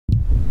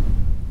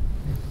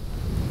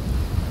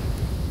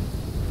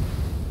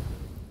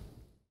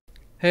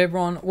Hey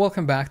everyone,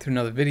 welcome back to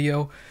another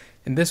video.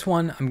 In this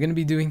one, I'm going to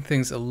be doing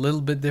things a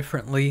little bit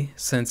differently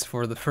since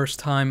for the first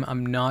time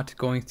I'm not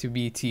going to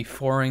be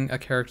T4ing a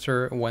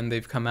character when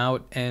they've come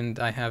out and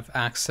I have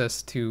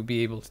access to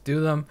be able to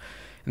do them.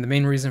 And the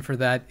main reason for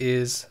that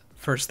is,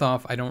 first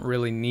off, I don't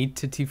really need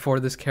to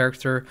T4 this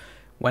character.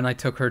 When I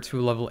took her to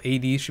level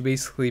 80, she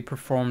basically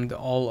performed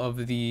all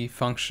of the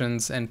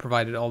functions and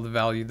provided all the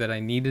value that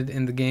I needed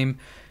in the game.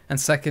 And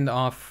second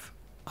off,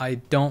 I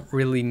don't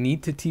really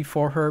need to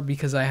T4 her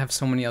because I have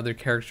so many other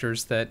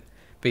characters that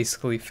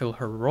basically fill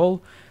her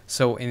role.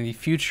 So in the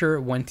future,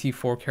 when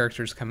T4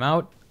 characters come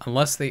out,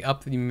 unless they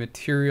up the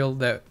material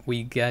that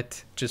we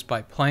get just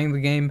by playing the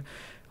game,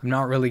 I'm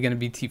not really going to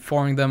be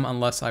T4ing them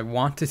unless I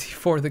want to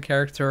T4 the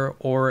character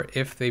or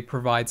if they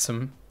provide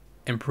some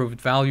improved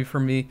value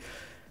for me.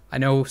 I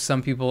know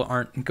some people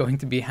aren't going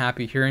to be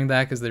happy hearing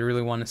that because they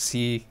really want to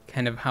see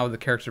kind of how the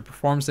character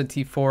performs at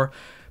T4,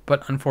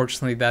 but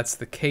unfortunately that's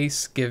the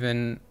case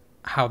given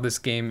how this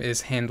game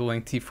is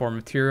handling T4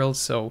 materials,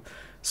 so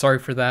sorry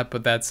for that,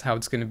 but that's how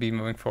it's going to be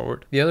moving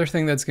forward. The other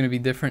thing that's going to be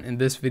different in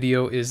this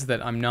video is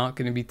that I'm not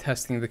going to be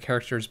testing the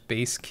character's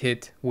base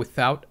kit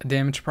without a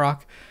damage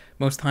proc.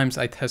 Most times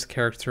I test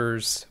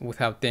characters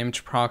without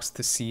damage procs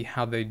to see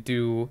how they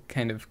do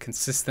kind of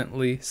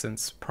consistently,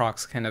 since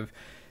procs kind of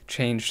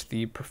change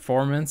the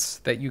performance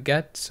that you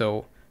get,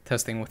 so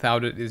testing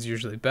without it is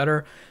usually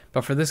better.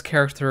 But for this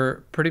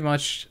character, pretty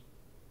much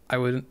I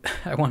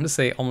want to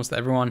say almost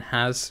everyone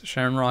has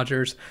Sharon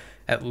Rogers,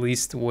 at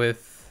least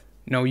with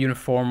no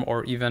uniform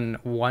or even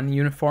one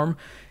uniform,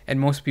 and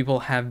most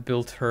people have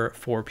built her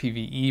for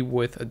PvE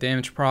with a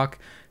damage proc,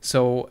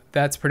 so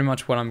that's pretty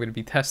much what I'm going to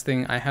be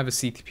testing. I have a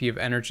CTP of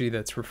energy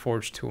that's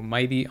reforged to a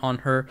mighty on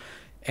her,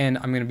 and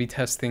I'm going to be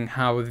testing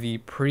how the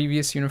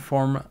previous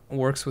uniform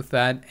works with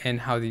that and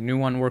how the new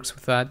one works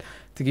with that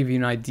to give you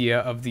an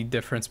idea of the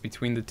difference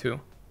between the two.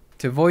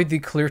 To avoid the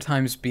clear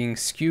times being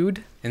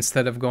skewed,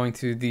 instead of going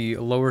to the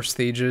lower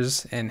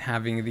stages and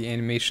having the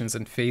animations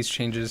and phase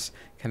changes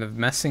kind of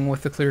messing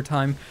with the clear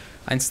time,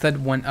 I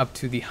instead went up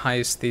to the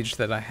highest stage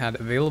that I had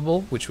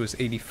available, which was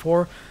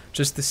 84,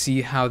 just to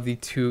see how the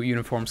two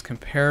uniforms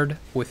compared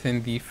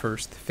within the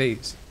first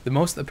phase. The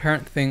most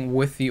apparent thing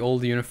with the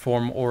old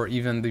uniform, or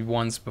even the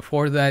ones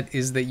before that,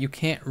 is that you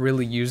can't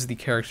really use the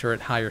character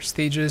at higher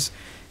stages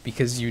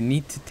because you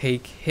need to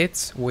take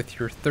hits with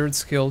your third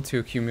skill to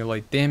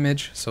accumulate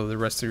damage, so the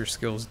rest of your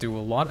skills do a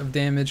lot of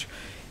damage,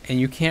 and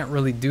you can't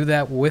really do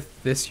that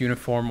with this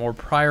uniform or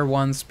prior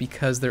ones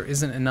because there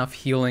isn't enough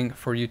healing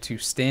for you to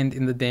stand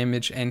in the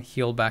damage and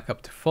heal back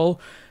up to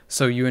full,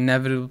 so you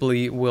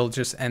inevitably will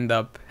just end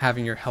up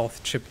having your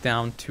health chipped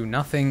down to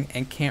nothing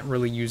and can't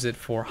really use it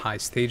for high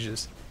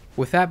stages.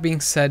 With that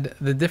being said,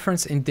 the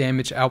difference in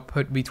damage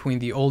output between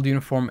the old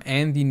uniform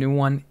and the new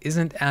one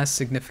isn't as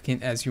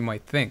significant as you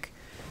might think.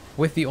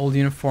 With the old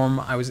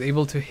uniform, I was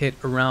able to hit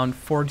around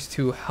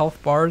 42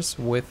 health bars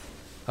with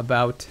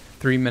about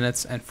 3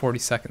 minutes and 40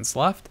 seconds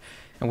left,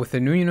 and with the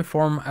new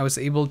uniform, I was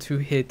able to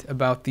hit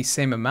about the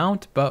same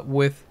amount, but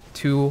with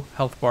 2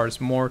 health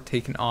bars more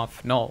taken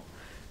off Knull.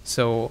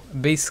 So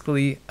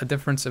basically a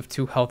difference of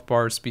 2 health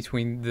bars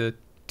between the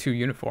two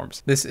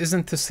uniforms. This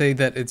isn't to say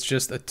that it's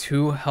just a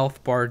 2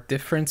 health bar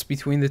difference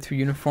between the two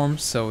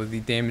uniforms, so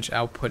the damage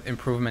output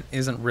improvement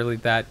isn't really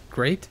that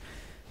great.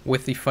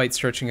 With the fight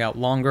stretching out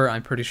longer,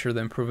 I'm pretty sure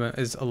the improvement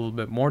is a little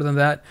bit more than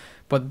that,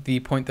 but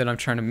the point that I'm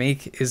trying to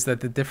make is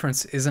that the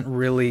difference isn't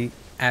really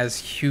as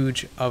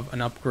huge of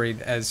an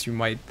upgrade as you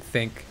might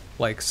think,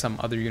 like some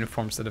other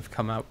uniforms that have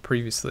come out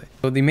previously.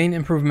 So the main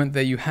improvement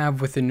that you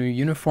have with the new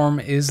uniform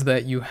is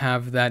that you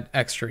have that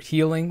extra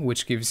healing,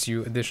 which gives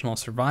you additional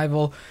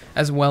survival,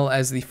 as well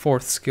as the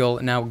 4th skill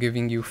now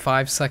giving you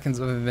 5 seconds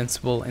of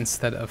invincible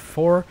instead of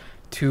 4,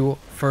 to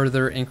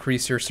further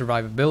increase your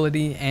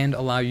survivability and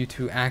allow you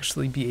to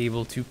actually be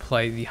able to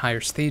play the higher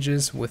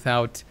stages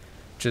without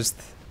just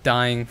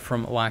dying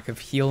from lack of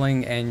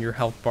healing and your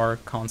health bar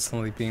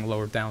constantly being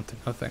lowered down to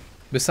nothing.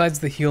 Besides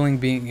the healing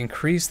being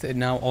increased, it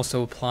now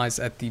also applies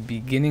at the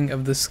beginning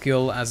of the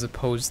skill as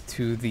opposed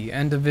to the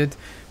end of it,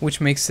 which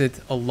makes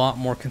it a lot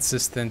more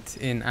consistent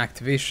in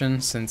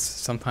activation, since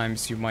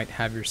sometimes you might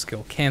have your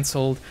skill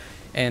cancelled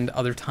and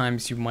other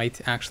times you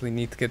might actually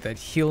need to get that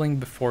healing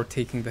before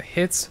taking the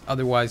hits,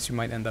 otherwise you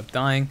might end up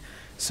dying.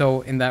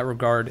 So in that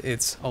regard,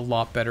 it's a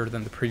lot better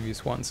than the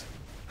previous ones.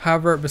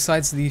 However,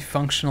 besides the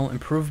functional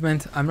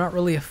improvement, I'm not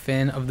really a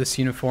fan of this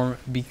uniform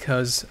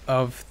because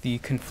of the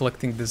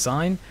conflicting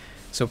design.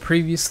 So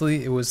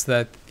previously it was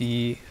that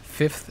the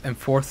 5th and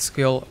 4th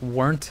skill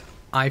weren't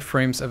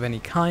iframes of any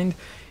kind,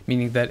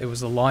 meaning that it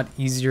was a lot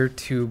easier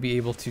to be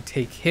able to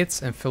take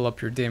hits and fill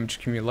up your damage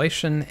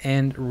accumulation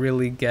and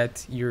really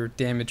get your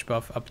damage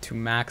buff up to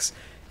max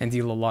and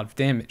deal a lot of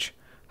damage.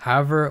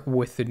 However,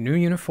 with the new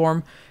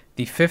uniform,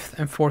 the 5th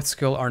and 4th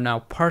skill are now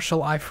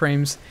partial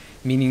iframes,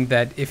 meaning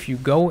that if you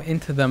go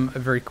into them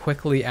very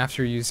quickly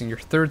after using your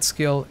 3rd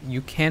skill,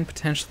 you can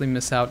potentially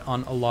miss out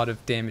on a lot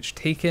of damage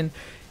taken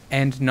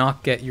and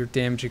not get your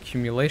damage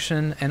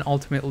accumulation and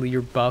ultimately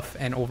your buff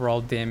and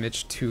overall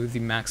damage to the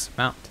max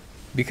amount.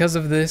 Because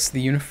of this, the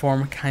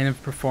uniform kind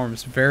of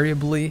performs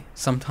variably.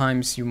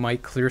 Sometimes you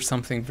might clear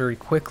something very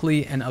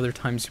quickly and other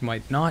times you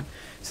might not,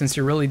 since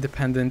you're really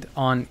dependent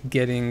on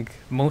getting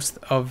most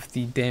of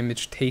the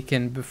damage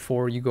taken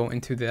before you go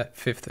into that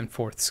 5th and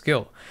 4th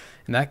skill.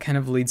 And that kind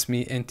of leads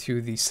me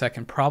into the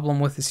second problem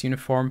with this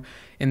uniform,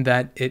 in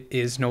that it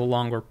is no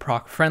longer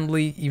proc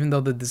friendly, even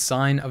though the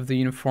design of the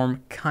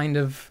uniform kind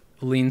of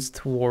leans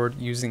toward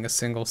using a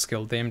single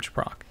skill damage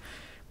proc.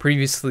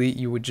 Previously,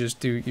 you would just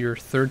do your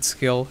 3rd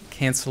skill,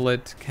 cancel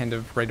it kind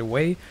of right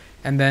away,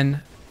 and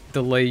then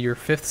delay your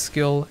 5th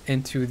skill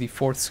into the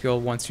 4th skill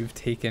once you've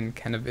taken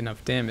kind of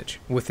enough damage.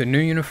 With the new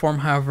uniform,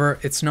 however,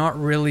 it's not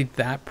really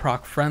that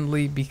proc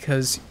friendly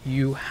because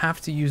you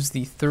have to use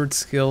the 3rd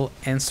skill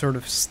and sort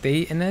of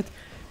stay in it,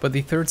 but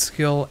the 3rd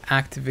skill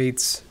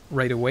activates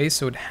right away,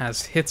 so it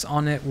has hits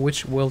on it,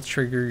 which will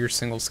trigger your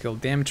single skill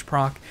damage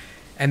proc.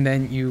 And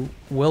then you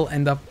will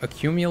end up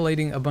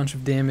accumulating a bunch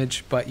of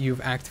damage, but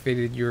you've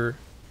activated your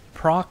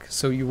proc,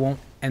 so you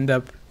won't end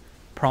up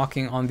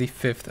proccing on the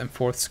 5th and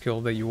 4th skill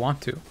that you want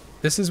to.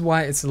 This is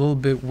why it's a little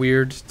bit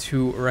weird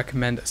to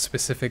recommend a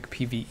specific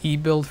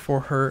PvE build for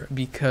her,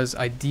 because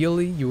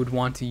ideally you would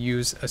want to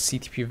use a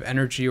CTP of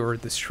energy or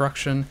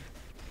destruction,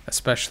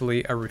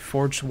 especially a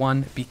reforged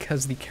one,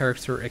 because the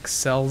character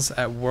excels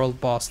at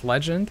World Boss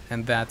Legend,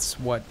 and that's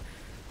what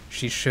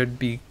she should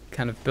be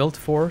kind of built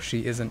for.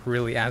 She isn't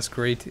really as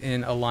great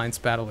in Alliance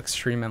Battle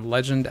Extreme and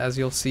Legend, as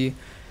you'll see,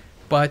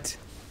 but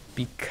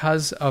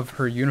because of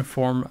her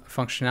uniform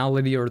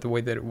functionality or the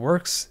way that it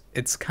works,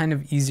 it's kind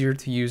of easier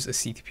to use a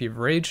CTP of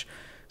Rage.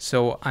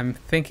 So I'm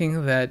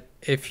thinking that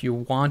if you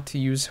want to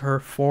use her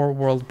for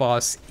World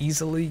Boss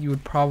easily, you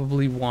would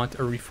probably want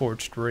a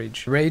Reforged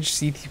Rage. Rage,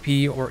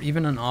 CTP, or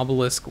even an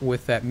Obelisk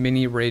with that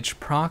mini Rage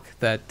proc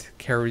that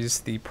carries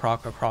the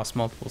proc across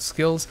multiple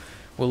skills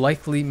will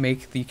likely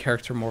make the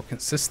character more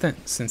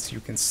consistent, since you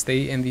can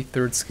stay in the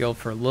 3rd skill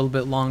for a little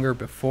bit longer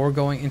before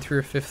going into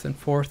your 5th and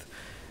 4th.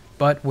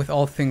 But with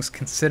all things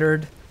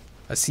considered,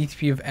 a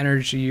CTP of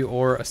energy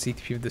or a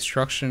CTP of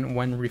destruction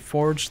when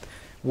reforged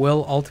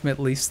will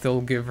ultimately still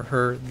give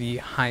her the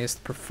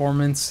highest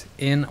performance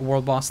in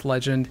World Boss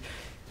Legend,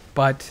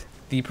 but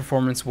the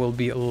performance will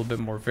be a little bit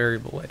more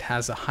variable. It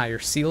has a higher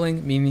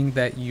ceiling, meaning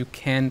that you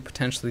can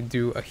potentially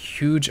do a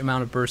huge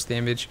amount of burst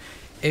damage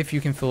if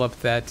you can fill up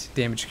that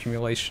damage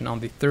accumulation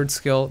on the 3rd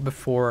skill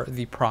before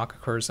the proc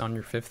occurs on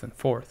your 5th and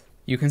 4th.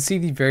 You can see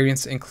the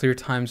variance in clear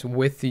times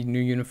with the new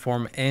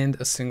uniform and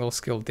a single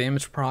skill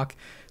damage proc,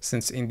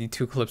 since in the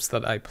 2 clips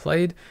that I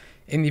played,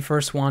 in the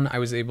first one I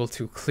was able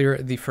to clear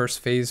the first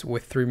phase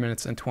with 3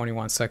 minutes and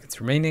 21 seconds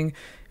remaining,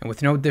 and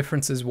with no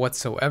differences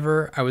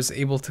whatsoever, I was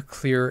able to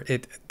clear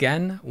it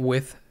again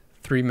with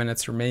 3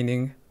 minutes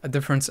remaining, a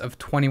difference of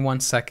 21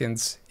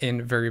 seconds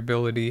in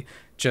variability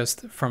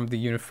just from the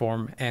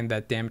uniform and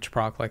that damage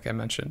proc like I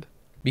mentioned.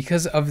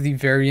 Because of the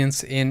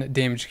variance in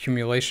damage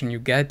accumulation you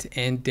get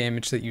and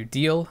damage that you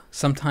deal,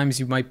 sometimes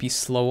you might be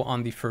slow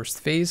on the first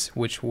phase,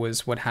 which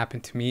was what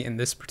happened to me in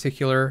this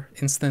particular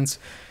instance,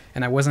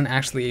 and I wasn't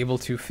actually able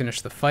to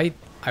finish the fight.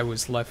 I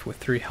was left with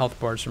 3 health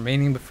bars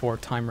remaining before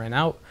time ran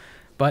out.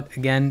 But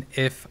again,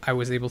 if I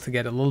was able to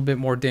get a little bit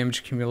more damage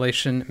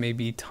accumulation,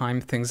 maybe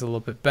time things a little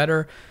bit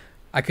better,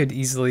 I could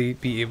easily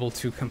be able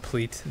to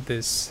complete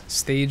this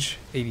stage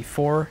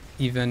 84,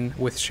 even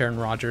with Sharon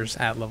Rogers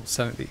at level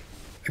 70.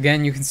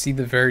 Again, you can see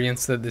the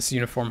variance that this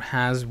uniform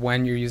has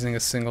when you're using a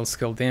single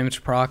skill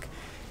damage proc.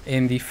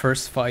 In the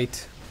first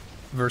fight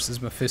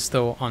versus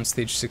Mephisto on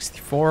stage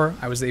 64,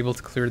 I was able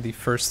to clear the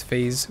first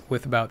phase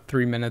with about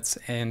 3 minutes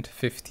and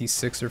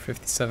 56 or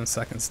 57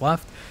 seconds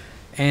left.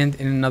 And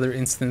in another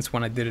instance,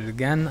 when I did it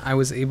again, I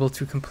was able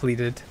to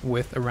complete it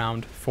with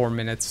around 4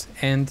 minutes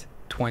and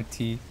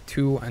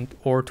 22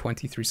 or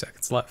 23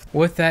 seconds left.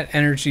 With that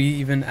energy,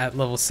 even at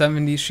level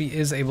 70, she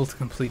is able to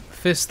complete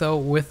Mephisto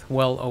with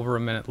well over a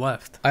minute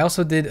left. I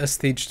also did a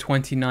stage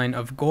 29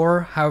 of Gorr,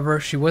 however,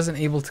 she wasn't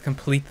able to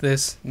complete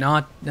this,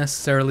 not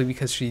necessarily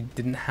because she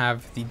didn't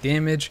have the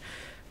damage,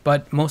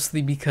 but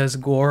mostly because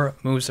Gorr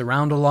moves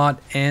around a lot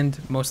and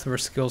most of her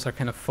skills are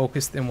kind of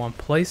focused in one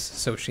place,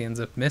 so she ends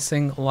up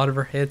missing a lot of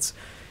her hits.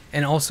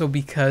 And also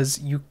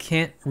because you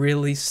can't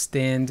really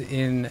stand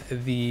in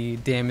the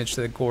damage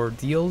that Gorr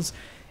deals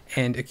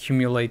and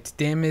accumulate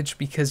damage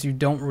because you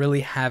don't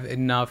really have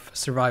enough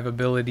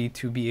survivability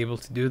to be able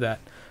to do that.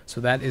 So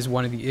that is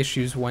one of the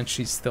issues when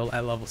she's still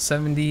at level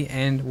 70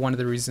 and one of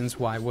the reasons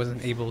why I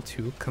wasn't able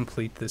to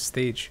complete this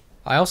stage.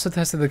 I also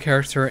tested the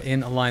character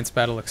in Alliance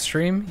Battle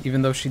Extreme,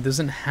 even though she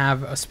doesn't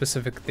have a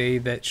specific day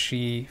that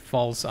she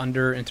falls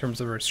under in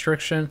terms of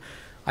restriction.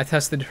 I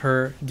tested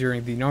her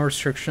during the no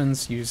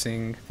restrictions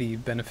using the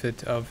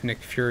benefit of Nick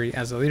Fury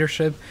as a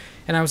leadership,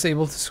 and I was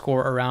able to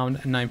score around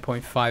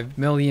 9.5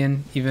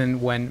 million even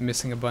when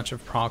missing a bunch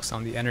of procs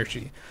on the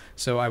energy.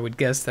 So I would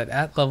guess that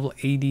at level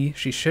 80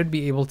 she should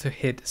be able to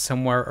hit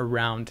somewhere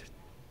around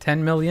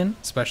 10 million,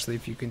 especially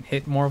if you can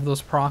hit more of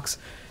those procs.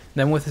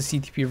 Then with the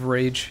CTP of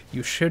Rage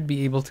you should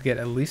be able to get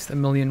at least a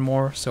million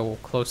more, so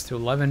close to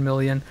 11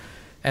 million,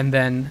 and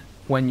then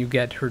when you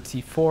get her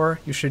T4,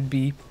 you should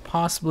be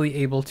possibly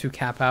able to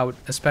cap out,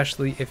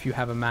 especially if you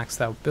have a maxed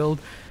out build,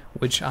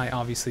 which I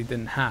obviously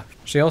didn't have.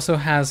 She also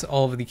has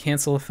all of the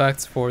cancel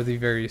effects for the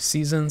various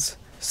seasons: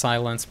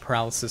 silence,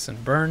 paralysis,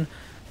 and burn.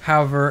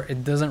 However,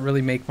 it doesn't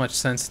really make much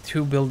sense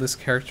to build this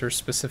character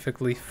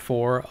specifically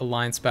for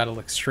Alliance Battle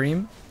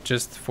Extreme,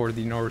 just for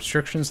the no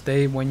restrictions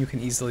day, when you can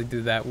easily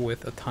do that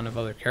with a ton of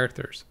other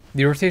characters.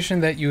 The rotation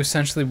that you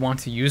essentially want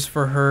to use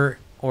for her,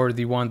 or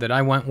the one that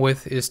I went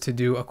with, is to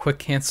do a quick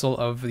cancel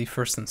of the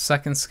first and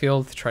second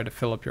skill to try to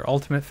fill up your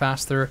ultimate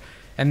faster,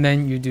 and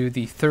then you do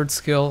the third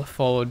skill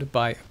followed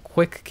by a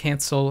quick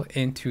cancel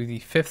into the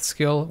fifth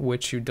skill,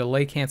 which you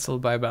delay cancel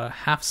by about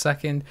a half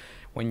second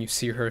when you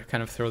see her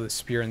kind of throw the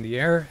spear in the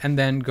air, and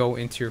then go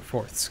into your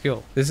fourth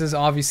skill. This is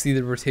obviously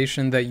the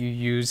rotation that you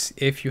use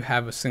if you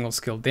have a single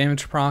skill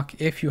damage proc.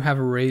 If you have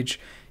a rage,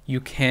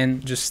 you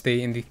can just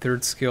stay in the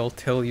third skill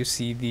till you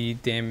see the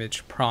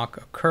damage proc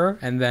occur,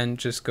 and then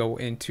just go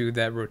into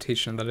that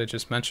rotation that I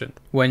just mentioned.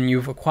 When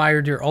you've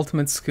acquired your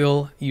ultimate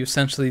skill, you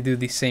essentially do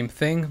the same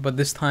thing, but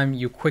this time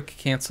you quick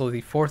cancel the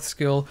fourth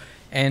skill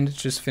and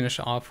just finish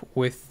off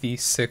with the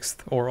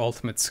sixth or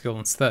ultimate skill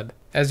instead.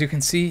 As you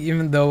can see,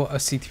 even though a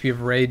CTP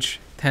of Rage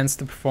tends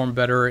to perform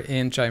better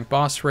in Giant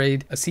Boss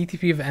Raid, a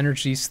CTP of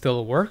Energy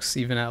still works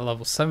even at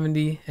level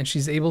 70, and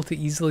she's able to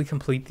easily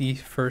complete the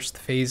first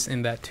phase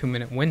in that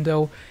 2-minute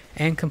window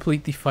and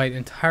complete the fight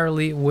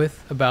entirely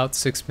with about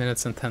 6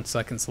 minutes and 10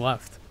 seconds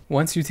left.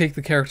 Once you take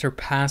the character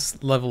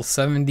past level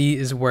 70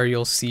 is where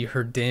you'll see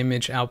her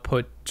damage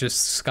output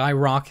just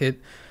skyrocket.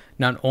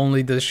 Not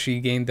only does she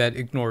gain that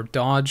ignore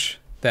dodge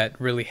that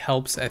really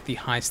helps at the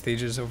high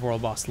stages of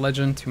World Boss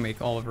Legend to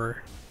make all of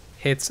her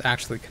hits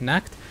actually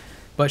connect,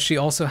 but she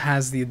also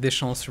has the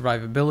additional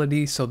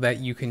survivability so that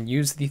you can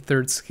use the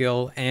third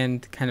skill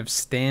and kind of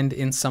stand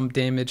in some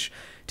damage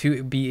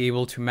to be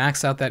able to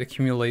max out that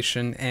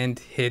accumulation and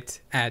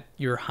hit at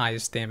your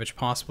highest damage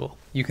possible.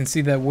 You can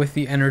see that with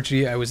the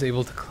energy, I was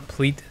able to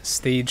complete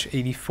stage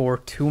 84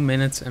 2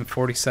 minutes and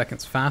 40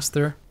 seconds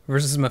faster.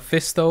 Versus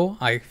Mephisto,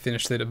 I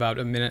finished it about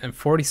 1 minute and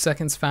 40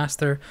 seconds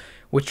faster,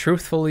 which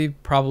truthfully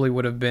probably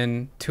would have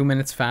been 2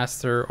 minutes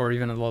faster or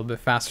even a little bit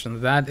faster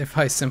than that if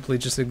I simply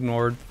just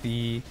ignored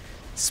the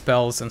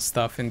spells and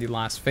stuff in the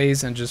last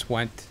phase and just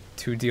went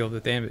to deal the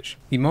damage.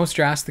 The most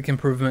drastic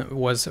improvement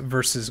was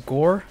versus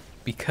Gorr.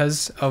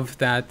 Because of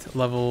that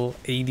level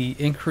 80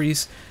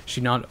 increase,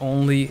 she not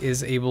only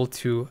is able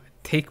to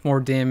take more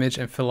damage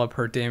and fill up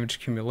her damage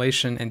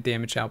accumulation and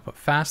damage output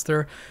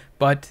faster,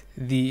 but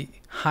the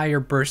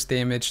higher burst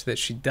damage that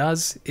she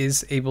does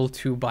is able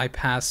to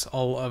bypass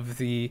all of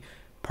the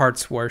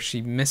parts where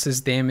she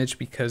misses damage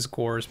because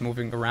Gorr is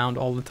moving around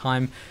all the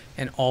time,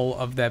 and all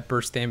of that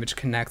burst damage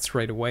connects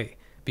right away.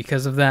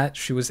 Because of that,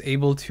 she was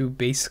able to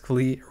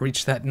basically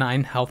reach that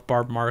 9 health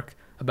bar mark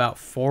about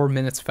 4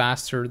 minutes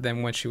faster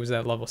than when she was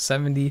at level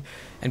 70,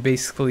 and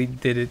basically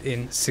did it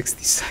in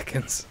 60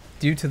 seconds.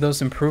 Due to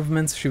those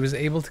improvements, she was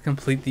able to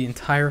complete the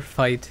entire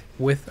fight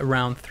with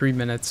around 3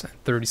 minutes and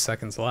 30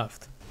 seconds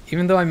left.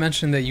 Even though I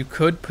mentioned that you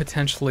could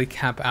potentially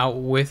cap out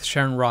with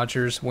Sharon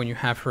Rogers when you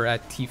have her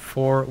at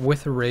T4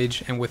 with a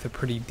rage and with a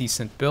pretty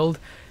decent build,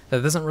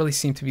 that doesn't really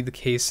seem to be the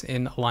case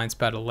in Alliance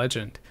Battle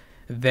Legend.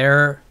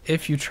 There,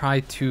 if you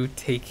try to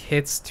take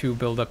hits to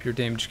build up your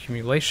damage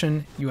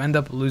accumulation, you end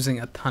up losing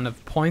a ton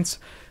of points,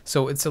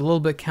 so it's a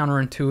little bit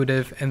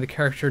counterintuitive and the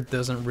character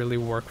doesn't really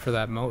work for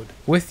that mode.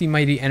 With the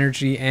Mighty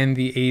Energy and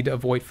the aid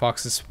of White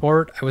Fox's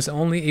support, I was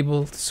only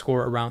able to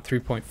score around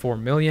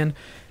 3.4 million,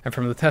 and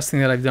from the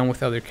testing that I've done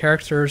with other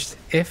characters,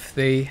 if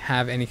they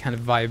have any kind of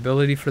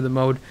viability for the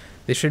mode,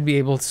 they should be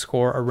able to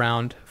score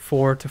around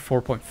 4 to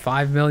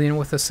 4.5 million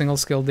with a single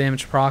skill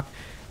damage proc,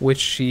 which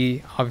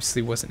she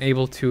obviously wasn't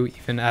able to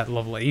even at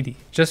level 80.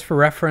 Just for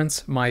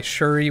reference, my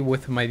Shuri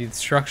with Mighty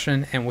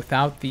Destruction and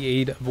without the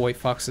aid of White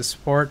Fox's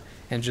support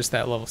and just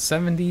at level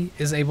 70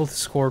 is able to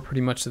score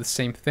pretty much the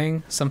same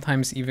thing,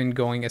 sometimes even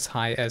going as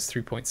high as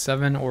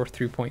 3.7 or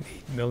 3.8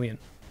 million.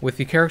 With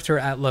the character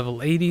at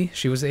level 80,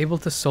 she was able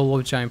to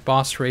solo Giant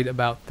Boss Raid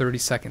about 30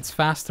 seconds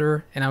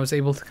faster, and I was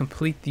able to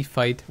complete the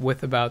fight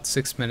with about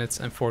 6 minutes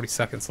and 40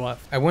 seconds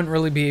left. I wouldn't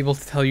really be able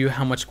to tell you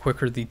how much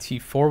quicker the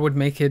T4 would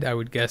make it. I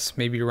would guess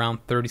maybe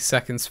around 30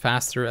 seconds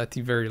faster at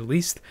the very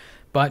least,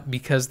 but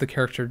because the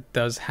character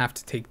does have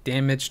to take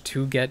damage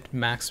to get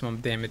maximum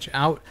damage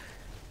out,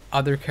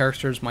 other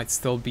characters might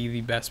still be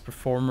the best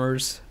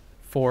performers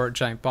for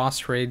Giant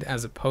Boss Raid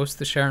as opposed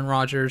to Sharon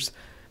Rogers,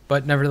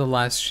 but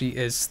nevertheless she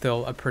is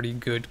still a pretty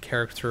good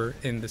character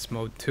in this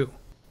mode too.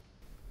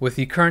 With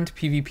the current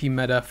PvP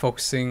meta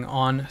focusing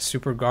on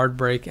Super Guard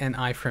Break and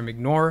iframe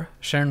Ignore,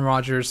 Sharon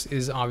Rogers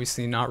is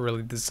obviously not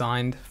really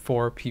designed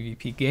for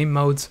PvP game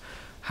modes.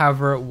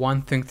 However,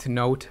 one thing to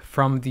note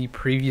from the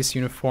previous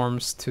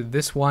uniforms to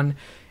this one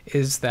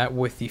is that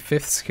with the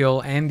 5th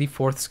skill and the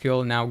 4th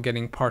skill now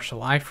getting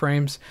partial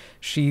iframes,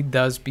 she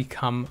does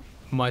become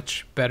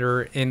much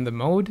better in the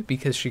mode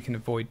because she can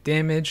avoid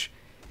damage.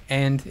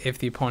 And if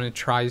the opponent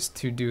tries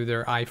to do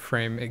their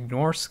iframe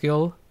Ignore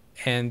skill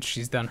and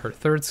she's done her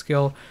 3rd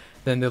skill,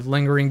 then the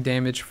lingering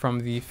damage from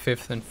the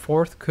 5th and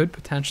 4th could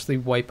potentially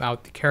wipe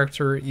out the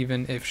character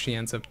even if she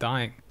ends up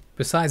dying.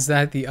 Besides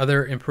that, the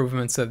other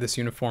improvements that this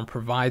uniform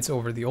provides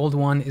over the old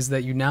one is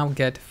that you now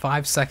get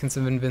 5 seconds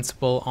of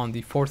invincible on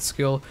the 4th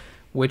skill,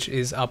 which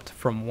is up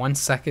from 1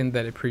 second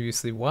that it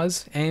previously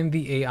was, and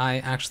the AI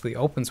actually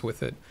opens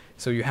with it,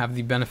 so you have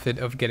the benefit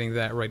of getting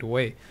that right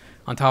away.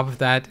 On top of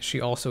that, she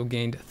also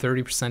gained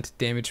 30%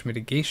 damage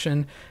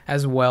mitigation,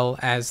 as well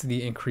as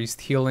the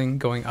increased healing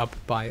going up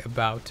by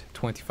about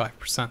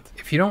 25%.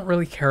 If you don't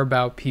really care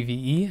about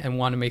PvE and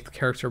want to make the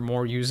character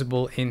more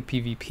usable in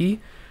PvP,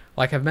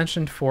 like I've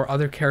mentioned for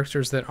other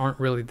characters that aren't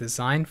really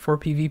designed for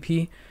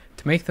PvP,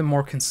 to make them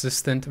more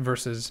consistent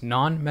versus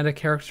non-meta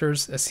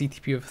characters, a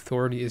CTP of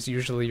Authority is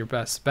usually your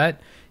best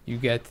bet. You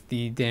get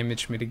the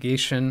damage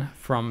mitigation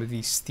from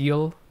the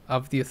steel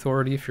of the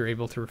Authority if you're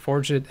able to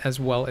reforge it, as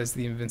well as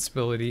the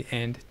invincibility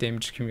and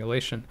damage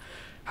accumulation.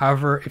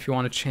 However, if you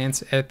want a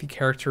chance at the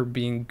character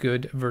being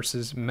good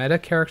versus meta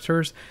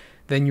characters,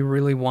 then you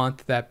really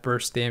want that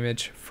burst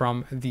damage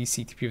from the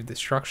CTP of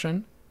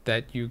Destruction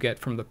that you get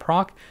from the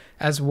proc,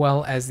 as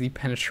well as the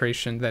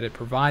penetration that it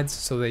provides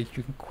so that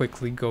you can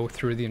quickly go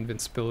through the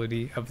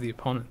invincibility of the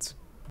opponents.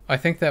 I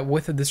think that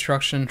with the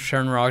Destruction,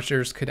 Sharon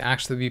Rogers could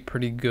actually be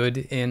pretty good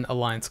in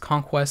Alliance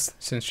Conquest,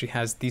 since she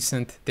has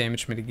decent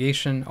damage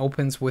mitigation,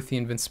 opens with the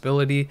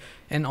invincibility,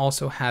 and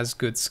also has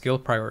good skill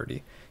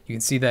priority. You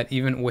can see that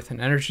even with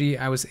an energy,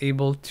 I was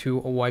able to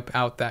wipe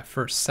out that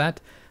first set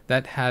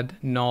that had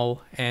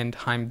Knull and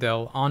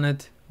Heimdall on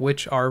it,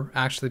 which are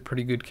actually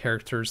pretty good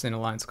characters in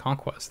Alliance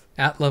Conquest.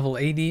 At level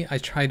 80, I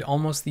tried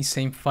almost the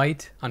same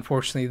fight.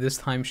 Unfortunately, this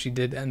time she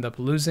did end up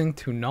losing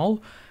to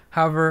Knull.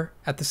 However,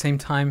 at the same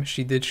time,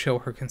 she did show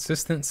her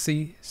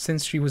consistency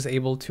since she was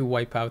able to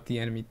wipe out the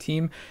enemy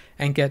team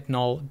and get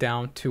Knull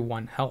down to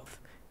 1 health,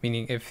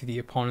 meaning if the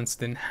opponents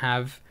didn't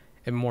have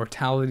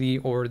immortality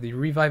or the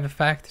revive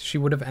effect, she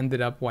would have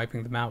ended up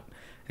wiping them out.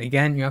 And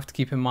again, you have to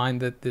keep in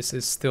mind that this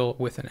is still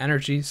with an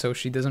energy, so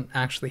she doesn't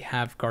actually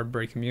have guard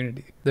break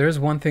immunity. There is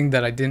one thing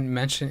that I didn't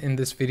mention in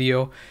this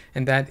video,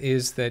 and that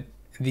is that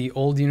the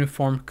old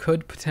uniform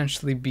could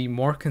potentially be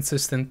more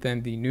consistent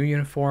than the new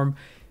uniform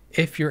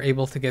if you're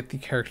able to get the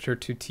character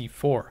to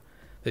T4.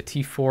 The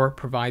T4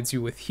 provides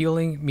you with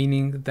healing,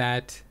 meaning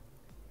that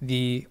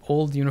the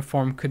old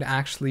uniform could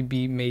actually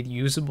be made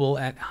usable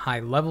at high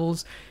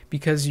levels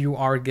because you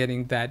are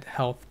getting that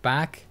health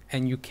back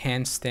and you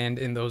can stand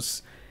in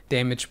those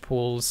damage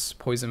pools,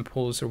 poison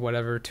pools, or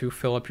whatever to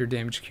fill up your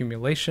damage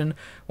accumulation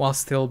while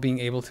still being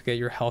able to get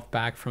your health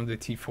back from the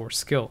T4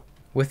 skill.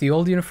 With the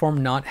old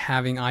uniform not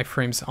having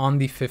iframes on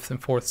the 5th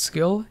and 4th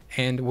skill,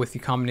 and with the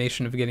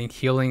combination of getting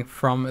healing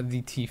from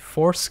the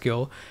T4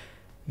 skill,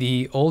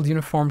 the old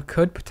uniform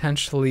could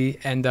potentially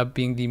end up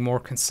being the more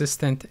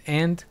consistent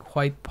and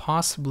quite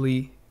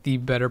possibly the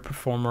better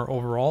performer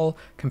overall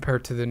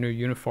compared to the new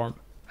uniform.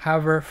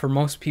 However, for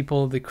most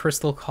people, the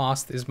crystal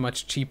cost is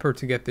much cheaper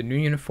to get the new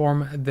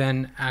uniform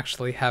than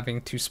actually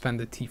having to spend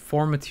the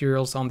T4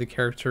 materials on the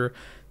character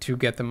to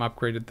get them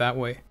upgraded that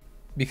way.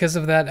 Because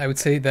of that, I would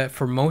say that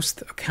for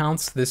most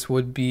accounts, this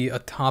would be a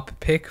top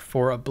pick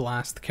for a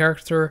blast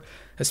character,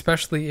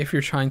 especially if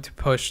you're trying to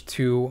push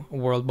to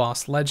World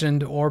Boss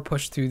Legend or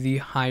push to the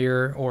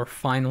higher or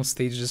final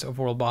stages of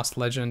World Boss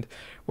Legend,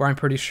 where I'm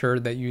pretty sure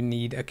that you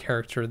need a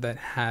character that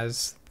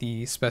has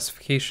the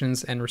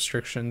specifications and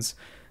restrictions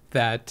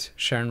that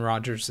Sharon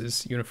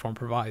Rogers' uniform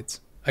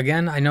provides.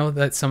 Again, I know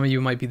that some of you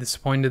might be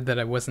disappointed that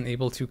I wasn't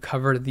able to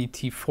cover the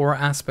T4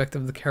 aspect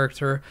of the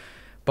character,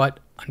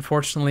 but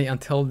unfortunately,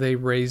 until they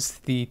raise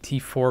the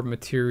T4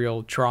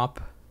 material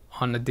drop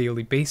on a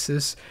daily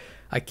basis,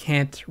 I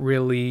can't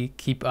really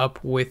keep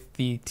up with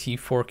the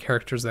T4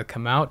 characters that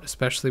come out,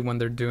 especially when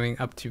they're doing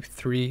up to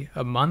 3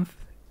 a month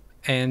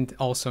and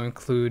also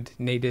include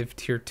native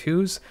tier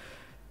 2s,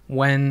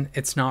 when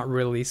it's not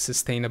really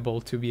sustainable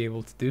to be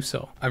able to do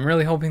so. I'm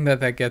really hoping that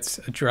that gets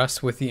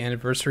addressed with the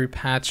anniversary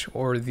patch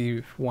or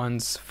the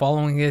ones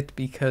following it,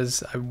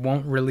 because I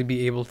won't really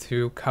be able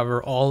to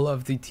cover all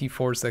of the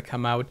T4s that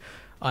come out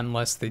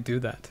unless they do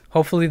that.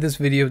 Hopefully this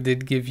video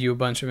did give you a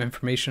bunch of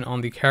information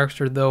on the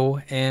character though,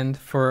 and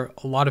for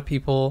a lot of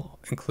people,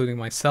 including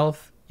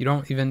myself, you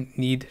don't even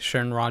need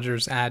Sharon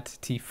Rogers at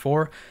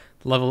T4.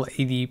 Level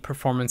 80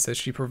 performance that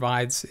she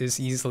provides is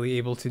easily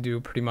able to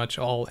do pretty much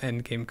all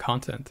endgame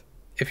content.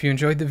 If you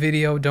enjoyed the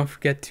video, don't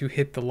forget to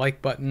hit the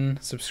like button,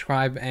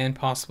 subscribe, and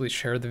possibly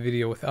share the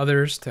video with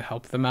others to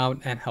help them out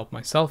and help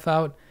myself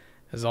out.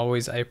 As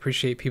always, I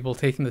appreciate people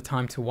taking the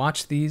time to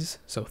watch these,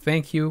 so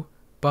thank you,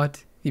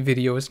 but the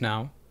video is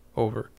now over.